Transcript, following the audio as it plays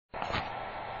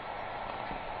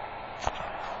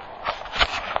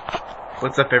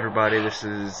What's up everybody, this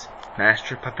is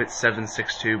Master Puppet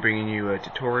 762 bringing you a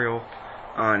tutorial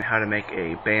on how to make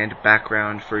a band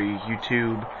background for your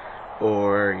YouTube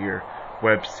or your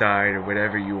website or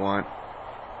whatever you want.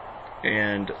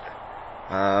 And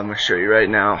I'm going to show you right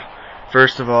now.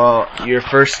 First of all, your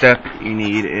first step you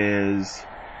need is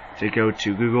to go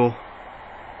to Google,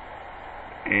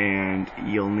 and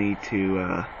you'll need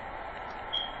to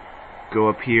go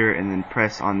up here and then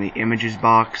press on the images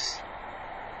box.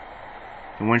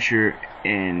 And once you're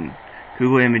in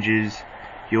Google Images,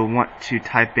 you'll want to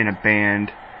type in a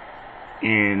band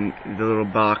in the little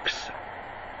box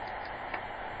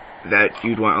that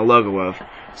you'd want a logo of.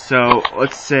 So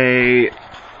let's say,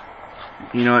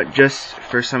 you know what, just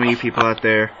for some of you people out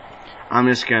there, I'm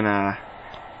just gonna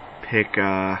pick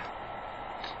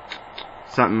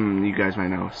something you guys might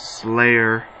know,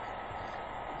 Slayer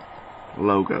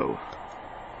logo.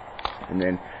 And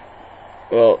then,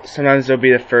 well, sometimes it'll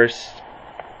be the first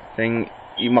thing.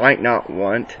 You might not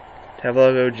want to have a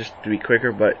logo just to be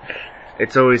quicker, but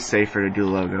it's always safer to do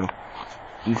a logo.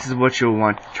 And this is what you'll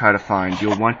want to try to find.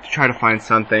 You'll want to try to find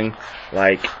something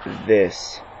like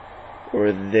this,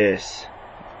 or this,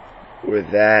 or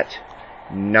that,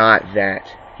 not that.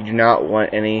 You do not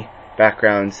want any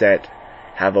backgrounds that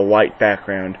have a white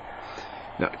background,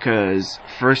 because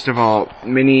first of all,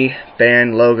 many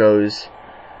band logos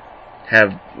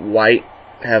have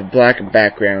black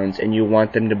backgrounds, and you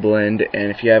want them to blend. And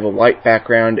if you have a white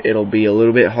background, it'll be a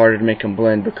little bit harder to make them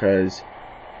blend, because,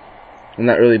 well,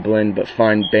 not really blend, but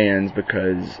find bands,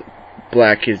 because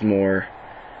black is more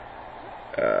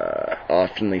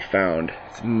oftenly found.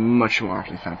 It's much more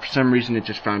often found. For some reason, it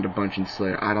just found a bunch in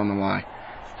Slayer. I don't know why.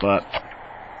 But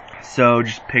so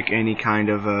just pick any kind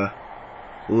of a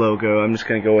logo. I'm just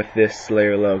gonna go with this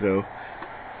Slayer logo,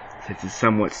 since it's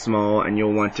somewhat small. And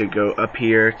you'll want to go up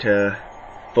here to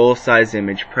full size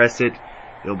image, press it,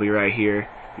 it'll be right here.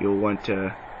 You'll want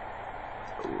to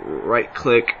right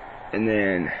click and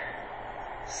then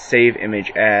save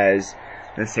image as,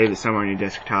 and save it somewhere on your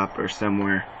desktop or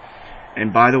somewhere.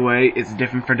 And by the way, it's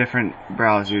different for different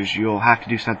browsers. You'll have to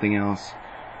do something else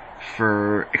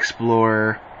for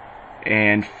Explorer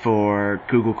and for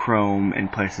Google Chrome and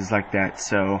places like that,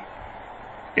 so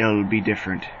it'll be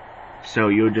different. So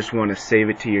you'll just want to save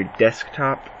it to your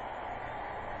desktop,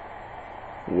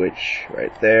 which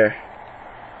right there,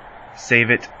 save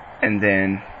it, and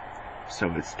then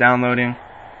so it's downloading,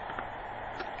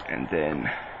 and then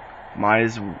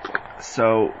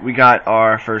so we got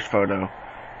our first photo,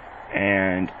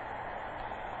 and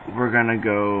we're gonna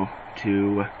go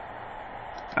to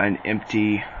an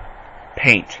empty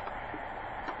paint.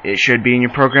 It should be in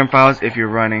your program files if you're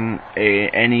running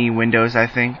any Windows. I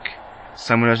think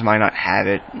some Windows might not have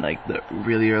it, like the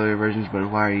really earlier versions,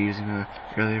 but why are you using the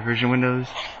earlier version of Windows?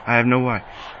 I have no why.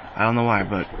 I don't know why,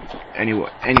 but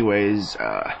anyways,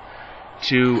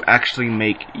 to actually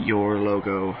make your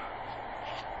logo,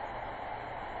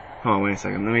 hold on, wait a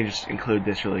second, let me just include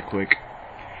this really quick.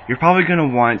 You're probably going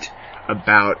to want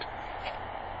about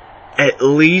at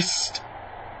least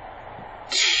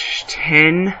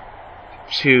 10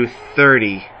 to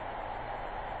 30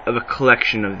 of a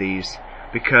collection of these,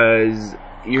 because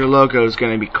your logo is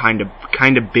going to be kind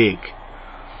of big.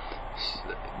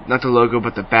 Not the logo,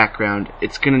 but the background.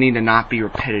 It's going to need to not be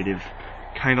repetitive,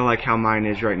 kind of like how mine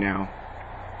is right now.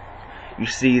 You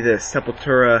see the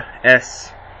Sepultura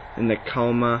S, and the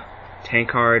Coma,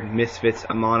 Tankard, Misfits,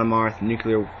 Amon Amarth,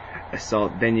 Nuclear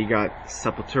Assault. Then you got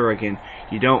Sepultura again.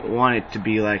 You don't want it to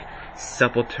be like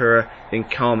Sepultura, then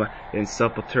Coma, then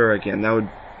Sepultura again. That would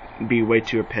be way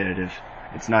too repetitive.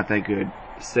 It's not that good.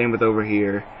 Same with over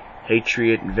here.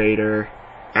 Hatred, Vader,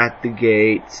 At the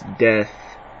Gates, Death,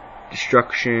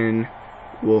 Destruction,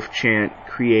 Wolf Chant,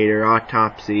 Creator,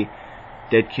 Autopsy,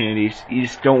 Dead Kennedys. You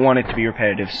just don't want it to be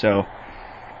repetitive. So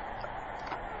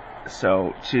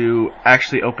to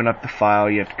actually open up the file,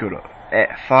 you have to go to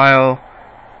File.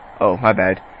 Oh, my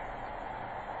bad.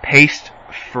 Paste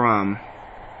from.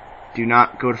 Do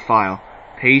not go to File.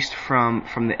 Paste from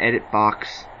the edit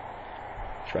box.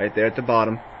 It's right there at the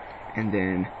bottom. And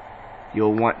then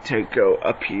you'll want to go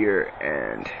up here,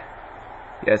 and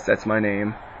yes, that's my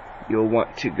name. You'll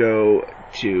want to go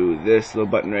to this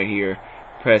little button right here,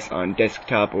 press on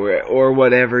desktop or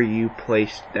whatever you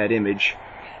placed that image,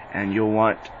 and you'll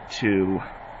want to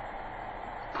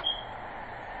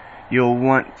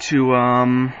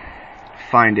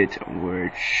find it. Where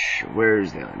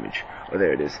is that image? Oh,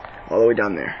 there it is, all the way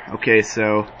down there. Okay,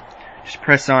 so just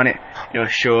press on it, it'll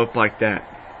show up like that.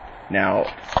 Now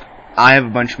I have a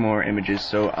bunch more images,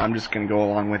 so I'm just going to go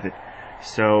along with it.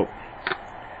 So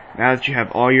now that you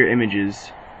have all your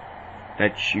images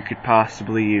that you could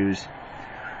possibly use,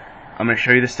 I'm going to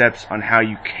show you the steps on how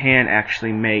you can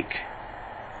actually make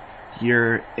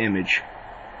your image.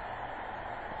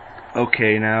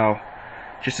 Okay, now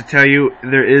just to tell you,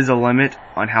 there is a limit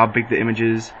on how big the image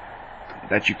is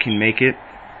that you can make it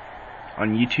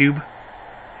on YouTube,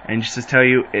 and just to tell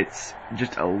you, it's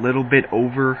just a little bit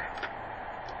over.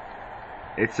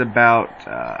 It's about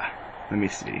let me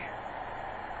see.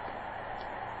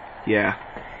 Yeah,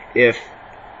 if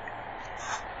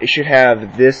it should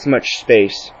have this much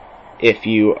space if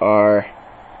you are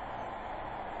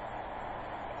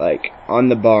like on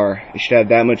the bar, it should have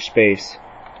that much space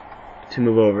to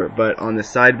move over, but on the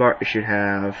sidebar it should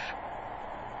have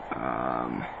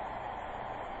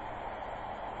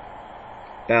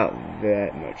about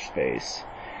that much space,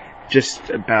 just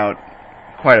about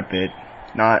quite a bit.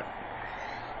 Not,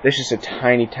 there's just a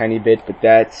tiny bit, but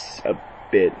that's a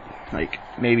bit, like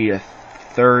maybe a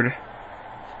third.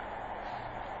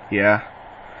 Yeah,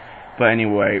 but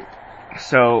anyway,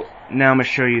 so now I'm gonna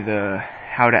show you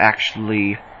how to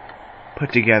actually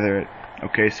put together it.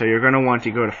 Okay, so you're going to want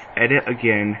to go to edit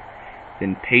again,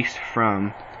 then paste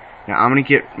from. Now I'm going to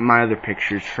get my other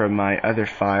pictures from my other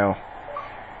file.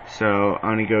 So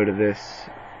I'm going to go to this,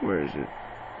 where is it?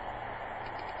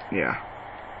 Yeah.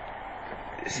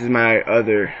 This is my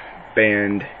other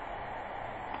band,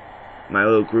 my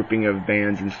little grouping of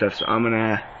bands and stuff. So I'm going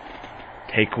to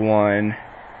take one,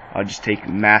 I'll just take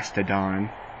Mastodon.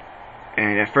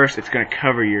 And at first it's going to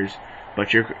cover yours,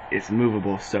 but it's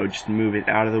movable, so just move it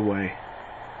out of the way.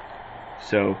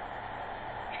 So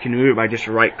you can move it by just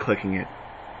right clicking it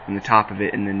on the top of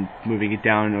it and then moving it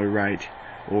down or right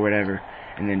or whatever,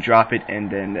 and then drop it, and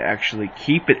then to actually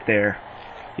keep it there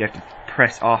you have to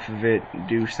press off of it,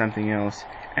 do something else,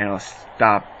 and it'll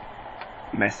stop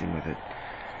messing with it.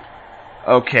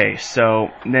 Okay, so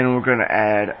then we're gonna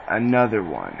add another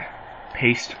one.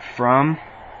 Paste from,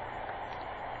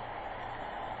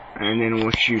 and then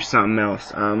we'll choose something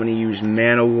else. I'm gonna use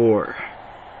Man of War.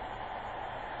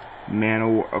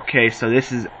 Okay, so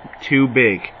this is too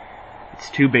big. It's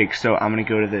too big, so I'm gonna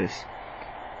go to this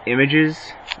images,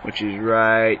 which is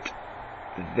right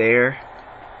there,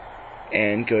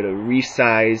 and go to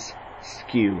resize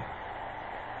skew.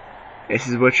 This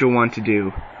is what you'll want to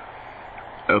do.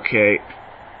 Okay,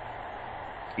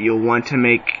 you'll want to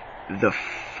make the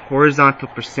horizontal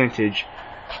percentage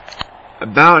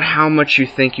about how much you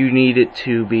think you need it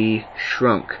to be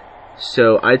shrunk.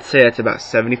 So I'd say that's about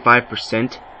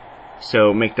 75%.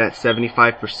 So make that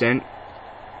 75%,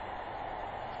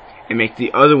 and make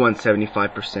the other one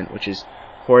 75%, which is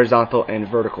horizontal and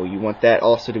vertical. You want that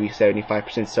also to be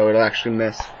 75%, so it'll actually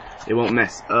it won't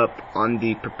mess up on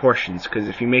the proportions. Because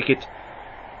if you make it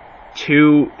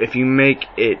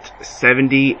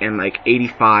 70 and like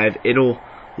 85, it'll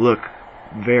look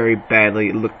very badly.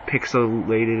 It'll look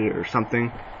pixelated or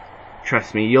something.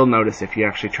 Trust me, you'll notice if you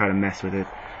actually try to mess with it.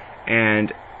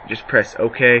 And just press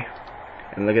OK.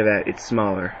 And look at that, it's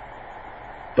smaller.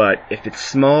 But if it's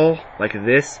small, like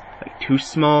this, like too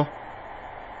small,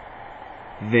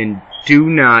 then do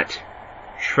not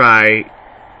try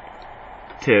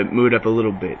to move it up a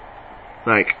little bit.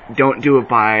 Like, don't do it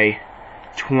by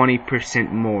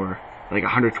 20% more, like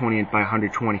 120 by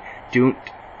 120. Don't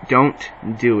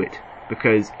do it,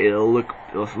 because it'll look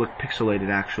pixelated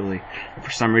actually.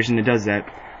 For some reason it does that.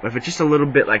 But if it's just a little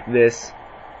bit like this,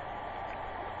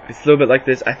 if it's a little bit like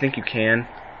this, I think you can.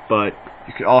 But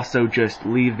you could also just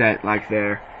leave that like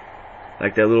there,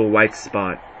 like that little white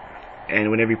spot. And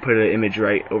whenever you put an image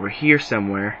right over here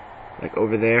somewhere, like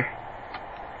over there,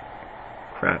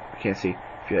 crap, I can't see.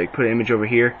 If you like put an image over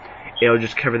here, it'll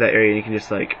just cover that area, and you can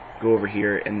just like go over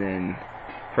here and then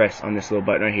press on this little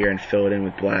button right here and fill it in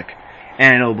with black,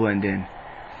 and it'll blend in.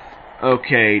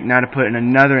 Okay, now to put in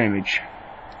another image.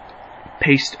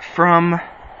 Paste from.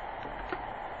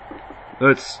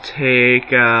 Let's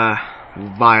take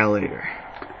Violator.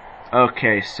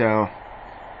 Okay, so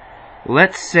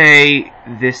let's say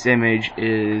this image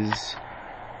is,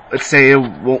 let's say it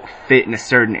won't fit in a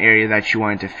certain area that you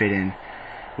want it to fit in,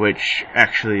 which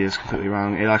actually is completely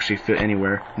wrong. It'll actually fit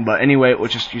anywhere. But anyway, we'll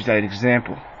just use that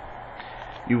example.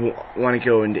 You want to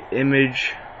go into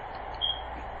image,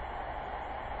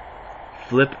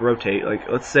 flip, rotate. Like,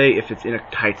 let's say if it's in a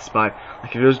tight spot,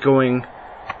 like if it was going,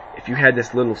 if you had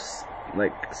this little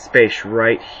like space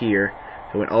right here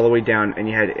that went all the way down, and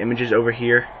you had images over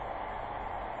here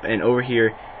and over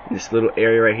here, and this little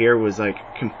area right here was like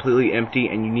completely empty,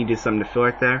 and you needed something to fill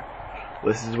right there,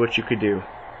 this is what you could do.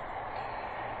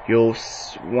 You'll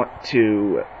want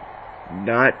to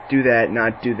not do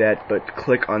that, but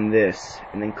click on this,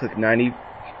 and then click 90,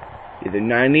 either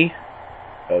 90,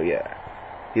 oh yeah,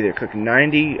 either click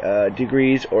 90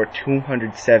 degrees or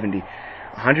 270.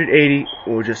 180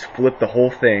 will just flip the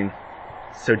whole thing,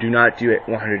 so do not do it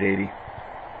 180.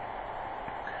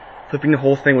 Flipping the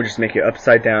whole thing will just make it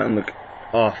upside down and look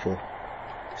awful.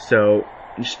 So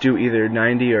just do either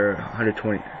 90 or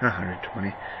 120, not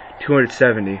 120,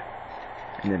 270,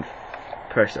 and then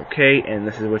press OK, and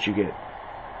this is what you get.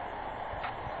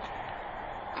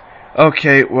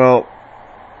 Okay, well,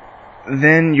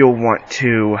 then you'll want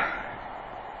to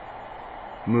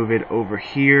move it over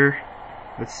here,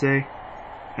 let's say,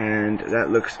 and that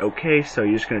looks okay, so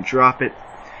you're just going to drop it.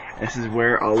 This is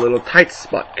where a little tight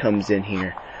spot comes in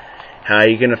here. How are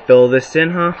you going to fill this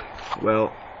in, huh?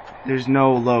 Well, there's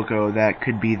no logo that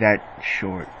could be that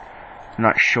short.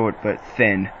 Not short, but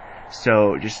thin.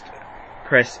 So just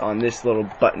press on this little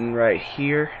button right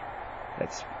here.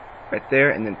 That's right there,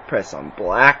 and then press on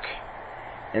black,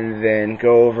 and then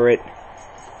go over it.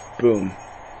 Boom.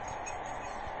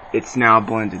 It's now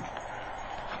blended.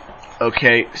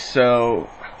 Okay, so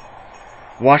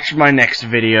watch my next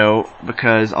video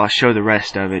because I'll show the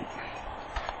rest of it.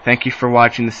 Thank you for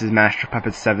watching. This is Master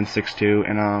Puppet 762,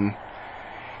 and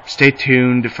stay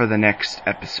tuned for the next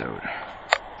episode.